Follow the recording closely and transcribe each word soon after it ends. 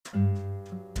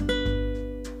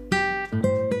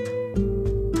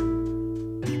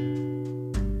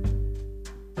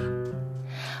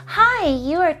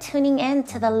for tuning in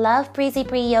to the Love Breezy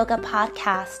Bree Yoga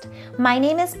podcast. My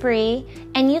name is Bree,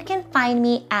 and you can find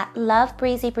me at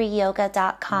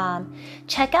lovebreezybreeyoga.com.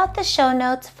 Check out the show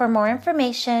notes for more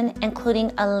information,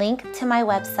 including a link to my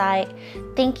website.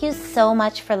 Thank you so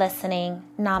much for listening.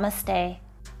 Namaste.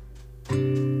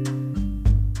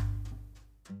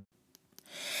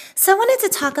 So I wanted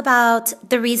to talk about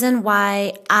the reason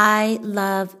why I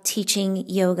love teaching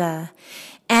yoga.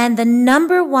 And the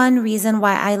number one reason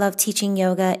why I love teaching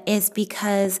yoga is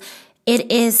because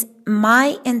it is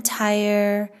my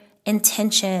entire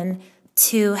intention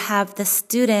to have the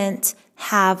student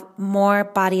have more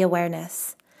body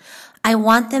awareness. I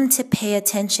want them to pay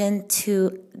attention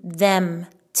to them,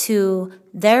 to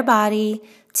their body,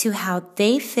 to how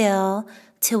they feel,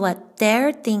 to what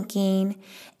they're thinking,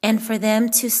 and for them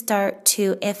to start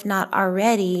to, if not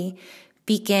already,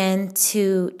 begin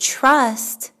to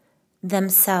trust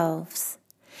themselves.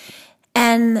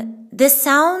 And this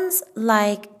sounds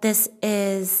like this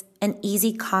is an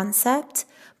easy concept,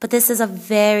 but this is a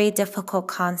very difficult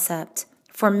concept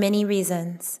for many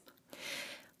reasons.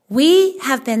 We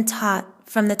have been taught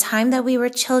from the time that we were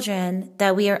children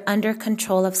that we are under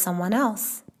control of someone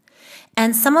else.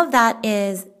 And some of that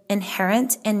is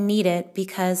inherent and needed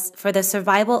because for the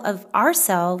survival of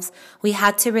ourselves, we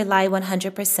had to rely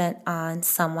 100% on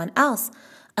someone else.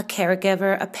 A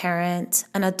caregiver, a parent,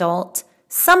 an adult,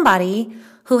 somebody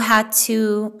who had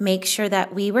to make sure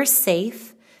that we were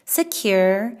safe,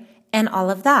 secure, and all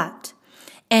of that.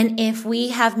 And if we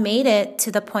have made it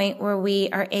to the point where we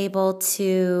are able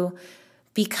to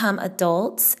become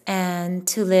adults and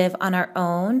to live on our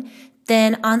own,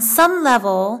 then on some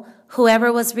level,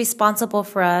 whoever was responsible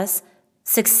for us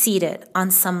succeeded on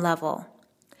some level.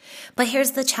 But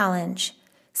here's the challenge.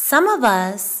 Some of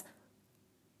us,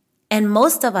 and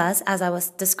most of us, as I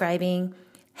was describing,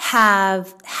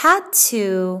 have had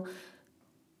to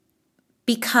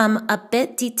become a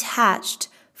bit detached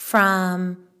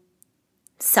from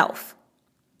self.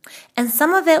 And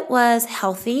some of it was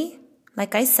healthy.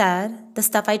 Like I said, the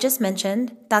stuff I just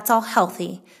mentioned, that's all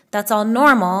healthy. That's all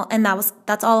normal, and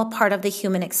that's all a part of the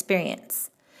human experience.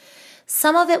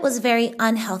 Some of it was very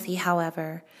unhealthy,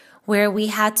 however, where we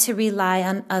had to rely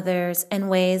on others in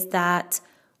ways that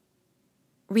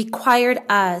required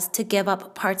us to give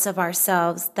up parts of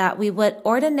ourselves that we would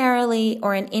ordinarily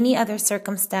or in any other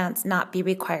circumstance not be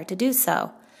required to do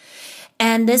so.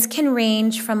 And this can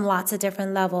range from lots of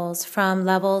different levels, from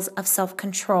levels of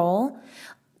self-control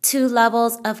to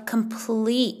levels of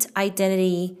complete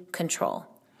identity control.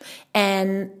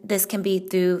 And this can be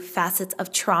through facets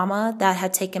of trauma that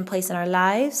had taken place in our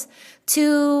lives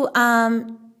to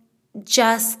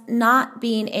just not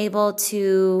being able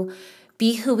to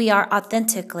be who we are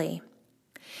authentically.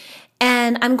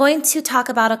 And I'm going to talk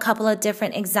about a couple of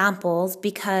different examples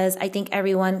because I think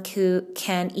everyone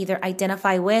can either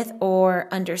identify with or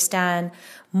understand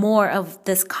more of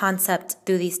this concept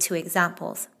through these two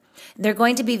examples. They're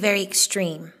going to be very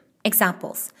extreme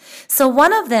examples. So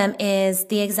one of them is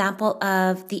the example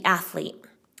of the athlete.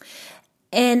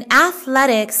 In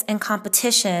athletics and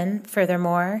competition,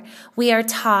 furthermore, we are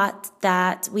taught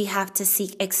that we have to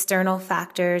seek external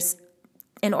factors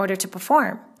in order to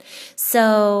perform.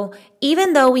 So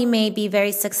even though we may be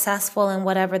very successful in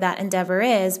whatever that endeavor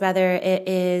is, whether it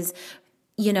is,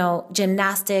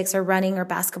 gymnastics or running or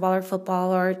basketball or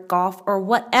football or golf or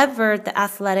whatever the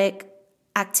athletic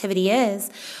activity is,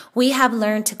 we have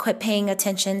learned to quit paying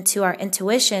attention to our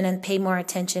intuition and pay more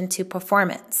attention to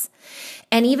performance.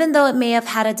 And even though it may have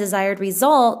had a desired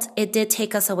result, it did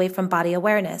take us away from body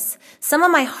awareness. Some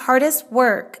of my hardest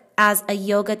work as a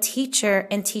yoga teacher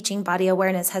in teaching body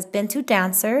awareness has been to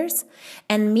dancers,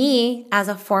 and me as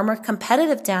a former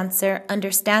competitive dancer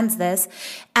understands this,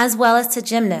 as well as to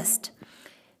gymnasts.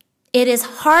 It is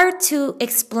hard to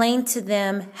explain to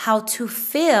them how to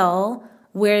feel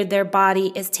where their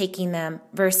body is taking them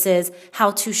versus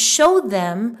how to show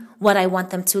them what I want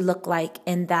them to look like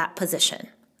in that position.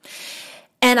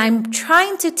 And I'm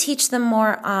trying to teach them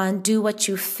more on do what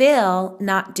you feel,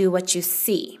 not do what you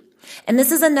see. And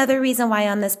this is another reason why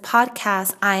on this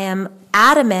podcast, I am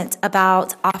adamant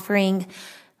about offering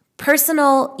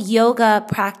personal yoga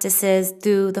practices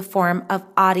through the form of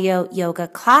audio yoga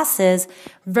classes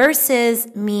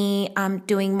versus me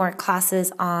doing more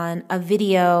classes on a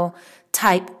video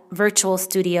type virtual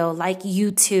studio like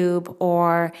YouTube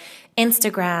or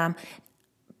Instagram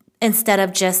instead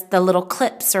of just the little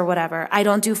clips or whatever. I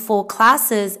don't do full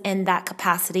classes in that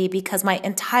capacity because my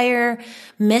entire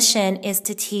mission is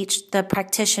to teach the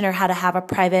practitioner how to have a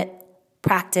private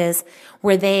practice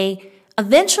where they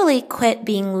eventually quit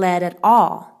being led at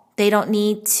all. They don't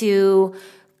need to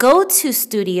go to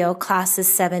studio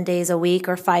classes 7 days a week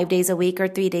or 5 days a week or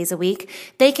 3 days a week.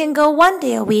 They can go 1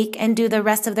 day a week and do the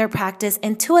rest of their practice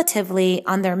intuitively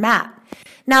on their mat.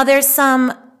 Now, there's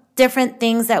some different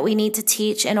things that we need to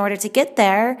teach in order to get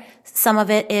there. Some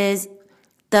of it is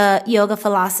the yoga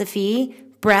philosophy,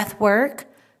 breath work,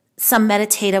 some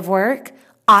meditative work,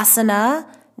 asana,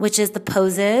 which is the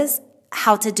poses,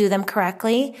 how to do them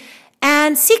correctly,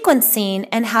 and sequencing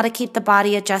and how to keep the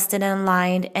body adjusted and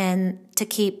aligned and to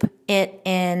keep it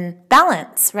in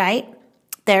balance, right?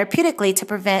 Therapeutically to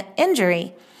prevent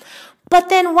injury. But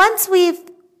then once we've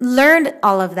learned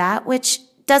all of that, which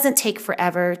doesn't take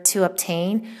forever to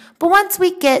obtain, but once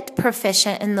we get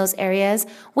proficient in those areas,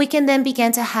 we can then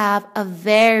begin to have a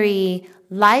very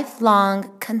lifelong,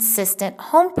 consistent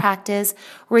home practice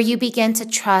where you begin to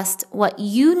trust what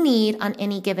you need on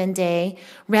any given day,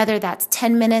 whether that's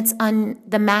 10 minutes on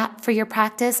the mat for your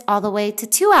practice all the way to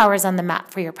 2 hours on the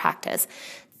mat for your practice.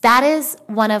 That is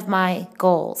one of my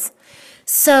goals.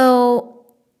 So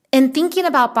in thinking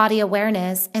about body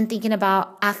awareness and thinking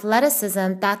about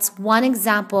athleticism, that's one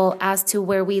example as to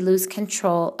where we lose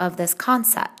control of this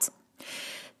concept.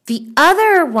 The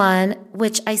other one,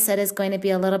 which I said is going to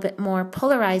be a little bit more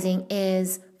polarizing,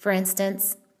 is, for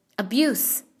instance,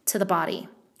 abuse to the body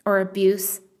or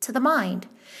abuse to the mind.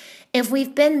 If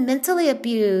we've been mentally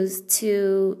abused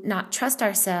to not trust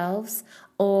ourselves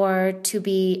or to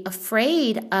be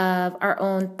afraid of our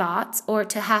own thoughts or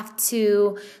to have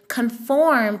to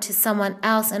conform to someone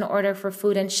else in order for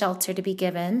food and shelter to be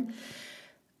given,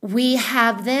 we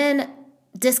have then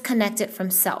disconnected from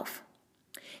self.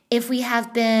 If we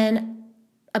have been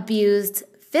abused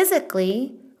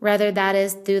physically, whether that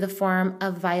is through the form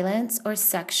of violence or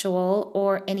sexual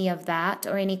or any of that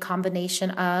or any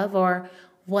combination of or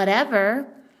whatever,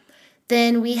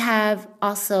 then we have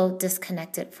also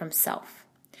disconnected from self.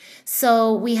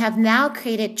 So we have now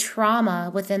created trauma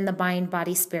within the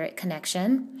mind-body-spirit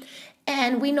connection,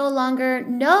 and we no longer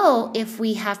know if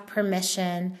we have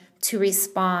permission to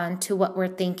respond to what we're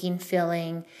thinking,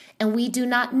 feeling, and we do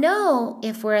not know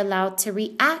if we're allowed to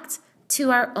react to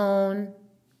our own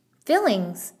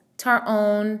feelings, to our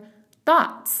own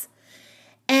thoughts.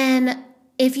 And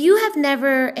if you have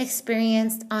never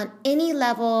experienced on any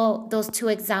level those two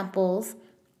examples,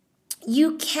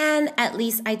 you can at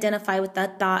least identify with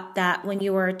that thought that when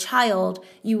you were a child,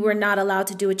 you were not allowed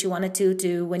to do what you wanted to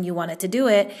do when you wanted to do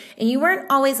it, and you weren't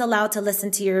always allowed to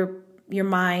listen to your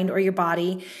mind or your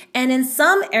body. And in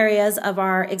some areas of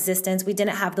our existence, we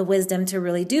didn't have the wisdom to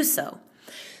really do so.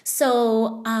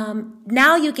 So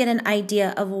now you get an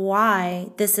idea of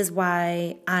why this is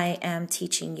why I am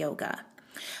teaching yoga.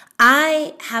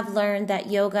 I have learned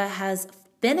that yoga has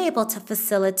been able to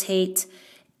facilitate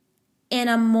in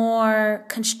a more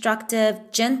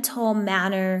constructive, gentle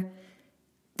manner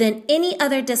than any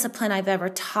other discipline I've ever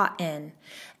taught in.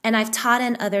 And I've taught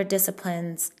in other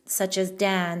disciplines such as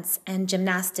dance and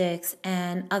gymnastics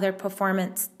and other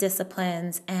performance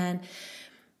disciplines and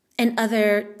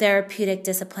other therapeutic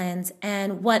disciplines.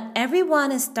 And what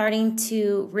everyone is starting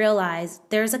to realize,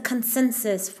 there's a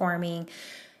consensus forming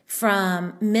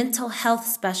from mental health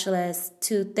specialists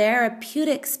to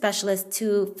therapeutic specialists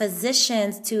to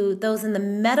physicians to those in the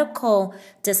medical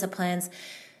disciplines,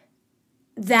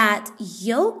 that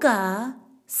yoga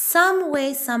some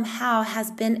way, somehow has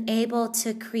been able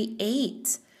to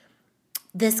create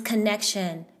this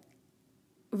connection.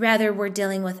 Whether we're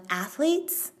dealing with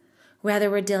athletes, whether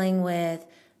we're dealing with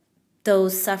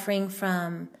those suffering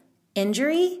from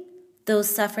injury,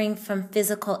 those suffering from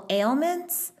physical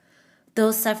ailments,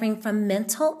 those suffering from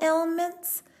mental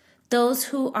ailments, those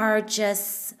who are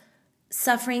just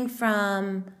suffering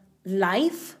from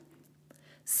life.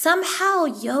 Somehow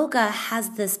yoga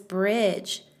has this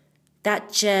bridge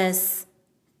that just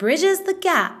bridges the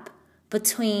gap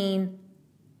between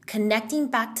connecting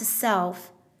back to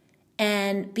self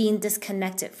and being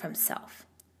disconnected from self.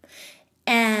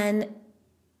 And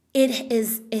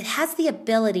it has the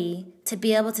ability to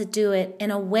be able to do it in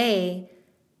a way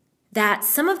that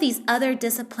some of these other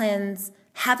disciplines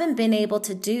haven't been able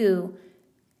to do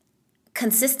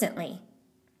consistently.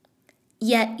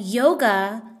 Yet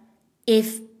yoga,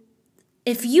 if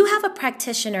you have a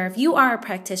practitioner, if you are a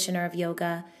practitioner of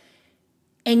yoga,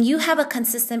 and you have a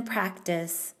consistent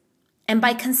practice, and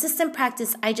by consistent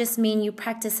practice, I just mean you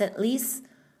practice at least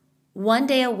 1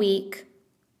 day a week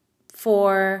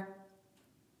for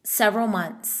several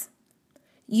months,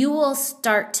 you will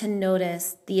start to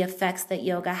notice the effects that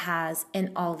yoga has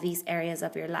in all of these areas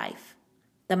of your life,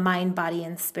 the mind, body,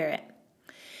 and spirit.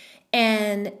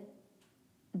 And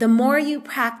the more you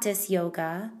practice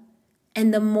yoga,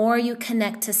 And the more you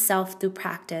connect to self through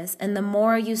practice, and the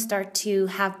more you start to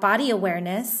have body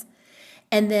awareness,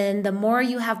 and then the more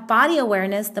you have body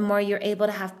awareness, the more you're able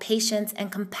to have patience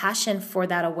and compassion for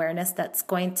that awareness that's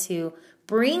going to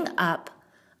bring up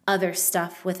other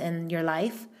stuff within your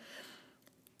life,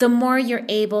 the more you're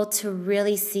able to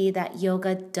really see that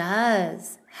yoga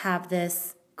does have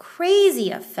this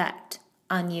crazy effect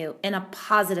on you in a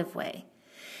positive way.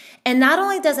 And not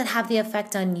only does it have the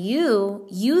effect on you,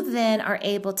 you then are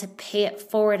able to pay it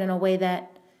forward in a way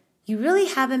that you really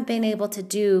haven't been able to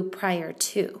do prior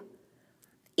to.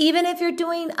 Even if you're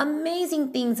doing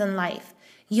amazing things in life,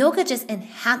 yoga just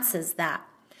enhances that.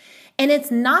 And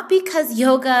it's not because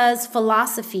yoga's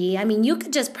philosophy, I mean, you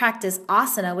could just practice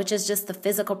asana, which is just the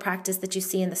physical practice that you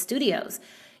see in the studios.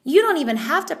 You don't even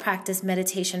have to practice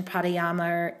meditation, pranayama,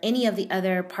 or any of the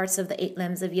other parts of the 8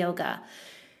 limbs of yoga.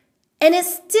 And it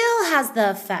still has the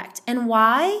effect. And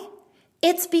why?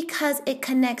 It's because it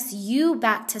connects you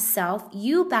back to self,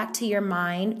 you back to your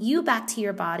mind, you back to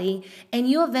your body, and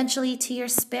you eventually to your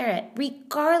spirit,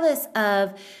 regardless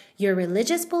of your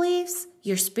religious beliefs,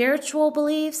 your spiritual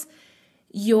beliefs,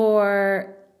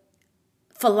 your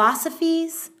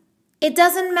philosophies. It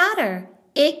doesn't matter.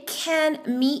 It can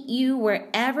meet you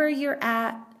wherever you're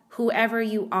at, whoever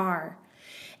you are.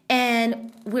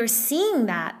 And we're seeing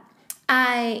that.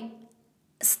 I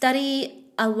study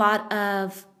a lot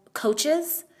of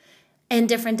coaches in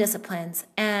different disciplines,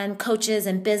 and coaches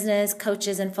in business,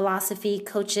 coaches in philosophy,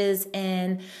 coaches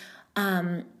in,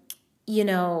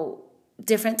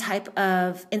 different type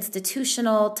of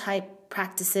institutional type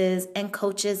practices, and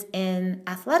coaches in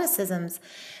athleticisms.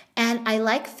 And I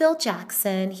like Phil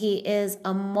Jackson. He is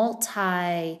a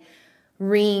multi-ring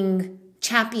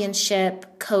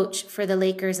championship coach for the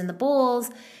Lakers and the Bulls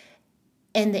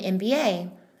in the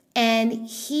NBA. And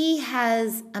he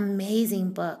has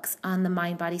amazing books on the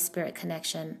mind-body-spirit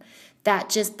connection that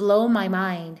just blow my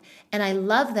mind. And I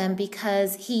love them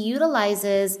because he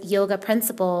utilizes yoga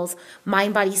principles,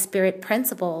 mind-body-spirit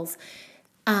principles,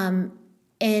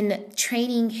 in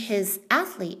training his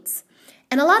athletes.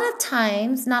 And a lot of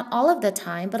times, not all of the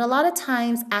time, but a lot of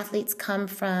times athletes come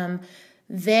from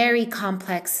very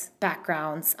complex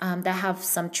backgrounds that have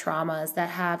some traumas,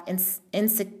 that have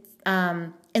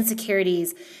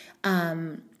insecurities,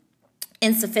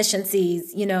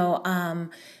 insufficiencies,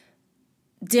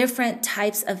 different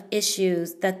types of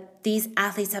issues that these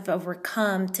athletes have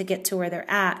overcome to get to where they're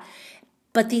at.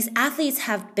 But these athletes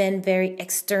have been very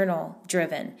external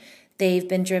driven. They've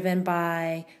been driven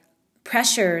by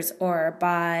pressures or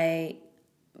by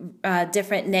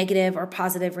different negative or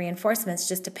positive reinforcements,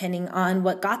 just depending on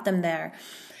what got them there.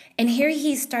 And here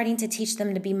he's starting to teach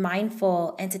them to be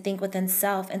mindful and to think within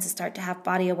self and to start to have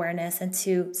body awareness and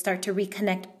to start to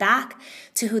reconnect back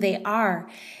to who they are.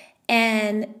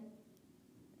 And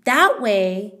that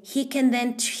way he can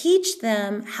then teach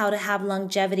them how to have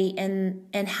longevity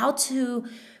and how to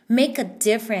make a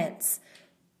difference.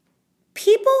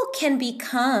 People can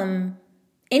become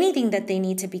anything that they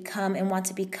need to become and want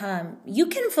to become. You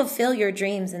can fulfill your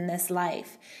dreams in this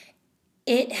life.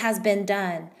 It has been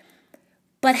done.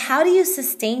 But how do you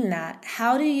sustain that?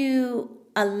 How do you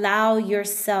allow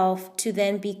yourself to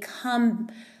then become,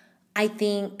 I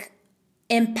think,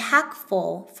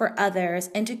 impactful for others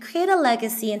and to create a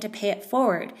legacy and to pay it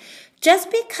forward?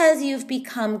 Just because you've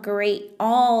become great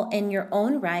all in your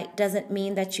own right doesn't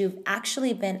mean that you've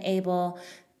actually been able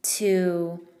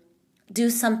to do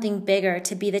something bigger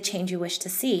to be the change you wish to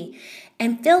see.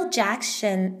 And Phil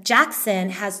Jackson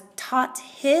has taught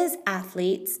his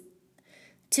athletes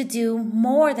to do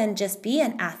more than just be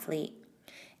an athlete.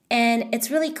 And it's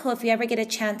really cool if you ever get a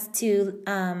chance to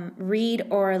read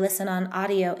or listen on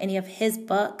audio any of his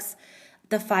books,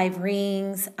 The 5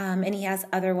 Rings, and he has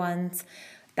other ones.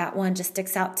 That one just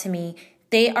sticks out to me.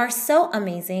 They are so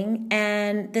amazing,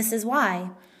 and this is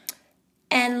why.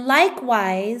 And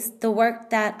likewise, the work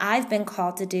that I've been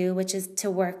called to do, which is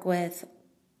to work with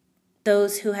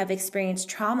those who have experienced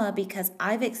trauma, because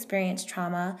I've experienced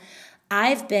trauma.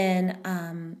 I've been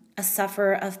a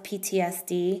sufferer of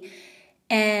PTSD,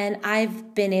 and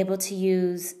I've been able to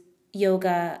use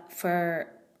yoga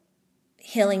for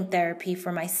healing therapy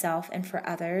for myself and for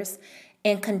others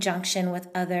in conjunction with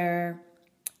other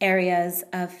areas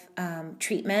of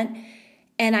treatment.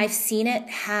 And I've seen it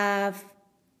have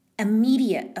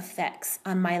immediate effects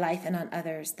on my life and on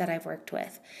others that I've worked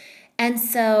with. And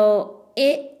so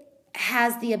it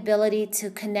has the ability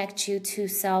to connect you to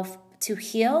self, to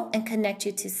heal, and connect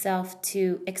you to self,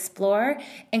 to explore,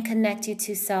 and connect you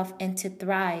to self and to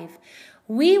thrive.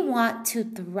 We want to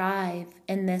thrive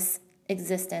in this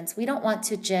existence. We don't want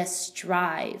to just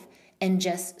strive and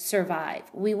just survive.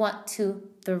 We want to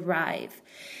thrive.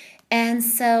 And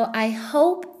so I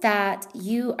hope that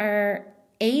you are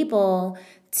able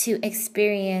to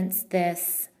experience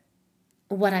this,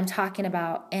 what I'm talking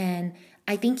about. And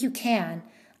I think you can.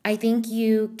 I think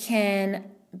you can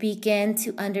begin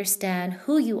to understand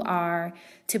who you are,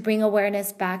 to bring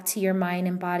awareness back to your mind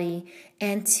and body,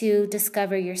 and to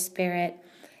discover your spirit,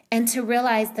 and to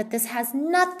realize that this has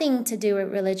nothing to do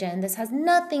with religion. This has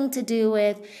nothing to do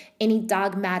with any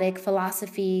dogmatic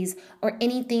philosophies or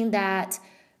anything that,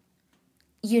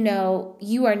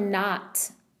 you are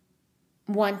not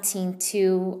wanting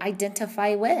to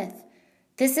identify with.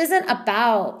 This isn't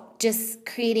about just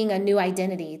creating a new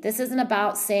identity. This isn't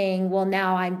about saying, well,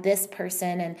 now I'm this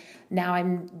person and now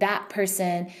I'm that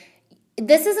person.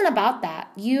 This isn't about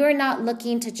that. You are not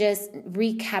looking to just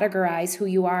recategorize who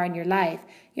you are in your life.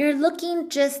 You're looking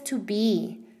just to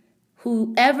be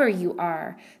whoever you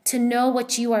are, to know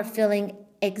what you are feeling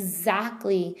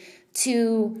exactly,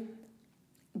 to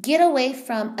get away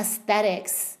from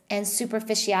aesthetics and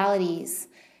superficialities,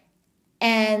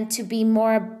 and to be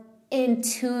more in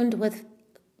tune with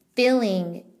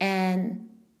feeling and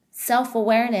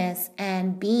self-awareness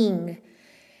and being,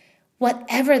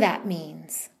 whatever that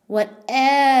means.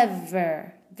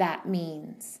 Whatever that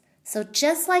means. So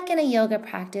just like in a yoga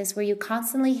practice where you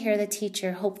constantly hear the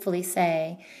teacher hopefully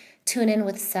say, tune in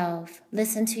with self,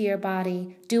 listen to your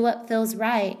body, do what feels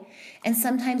right. And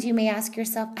sometimes you may ask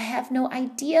yourself, I have no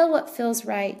idea what feels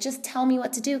right. Just tell me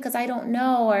what to do because I don't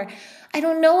know, or I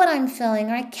don't know what I'm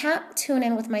feeling, or I can't tune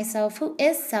in with myself. Who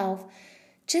is self?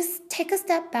 Just take a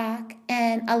step back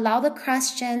and allow the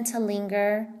question to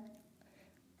linger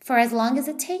for as long as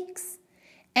it takes.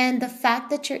 And the fact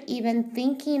that you're even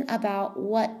thinking about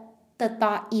what the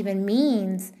thought even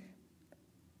means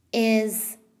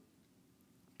is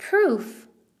proof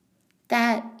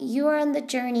that you are on the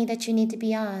journey that you need to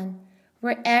be on.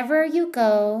 Wherever you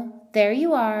go, there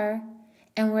you are,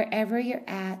 and wherever you're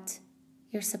at,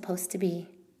 you're supposed to be.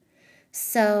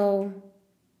 So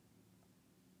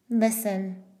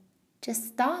listen, just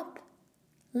stop,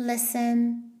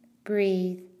 listen,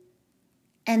 breathe.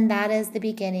 And that is the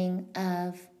beginning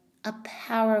of a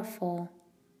powerful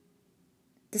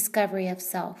discovery of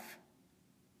self.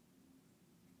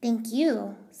 Thank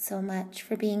you so much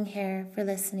for being here, for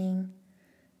listening.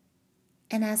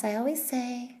 And as I always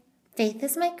say, faith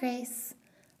is my grace.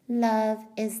 Love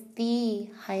is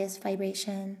the highest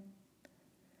vibration.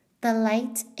 The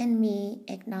light in me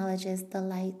acknowledges the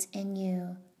light in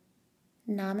you.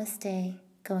 Namaste.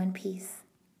 Go in peace.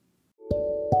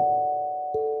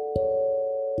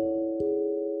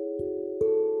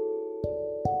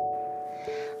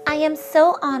 I am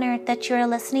so honored that you are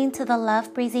listening to the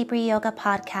Love Breezy Bree Yoga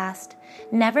podcast.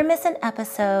 Never miss an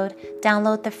episode.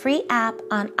 Download the free app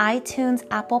on iTunes,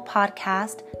 Apple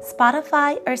Podcast,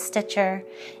 Spotify, or Stitcher.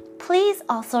 Please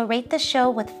also rate the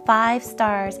show with 5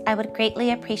 stars. I would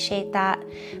greatly appreciate that.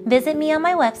 Visit me on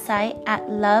my website at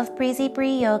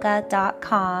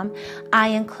lovebreezybreeyoga.com. I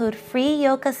include free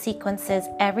yoga sequences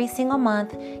every single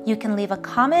month. You can leave a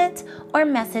comment or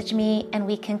message me and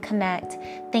we can connect.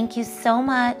 Thank you so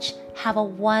much. Have a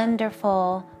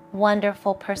wonderful,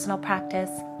 wonderful personal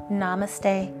practice.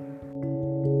 Namaste.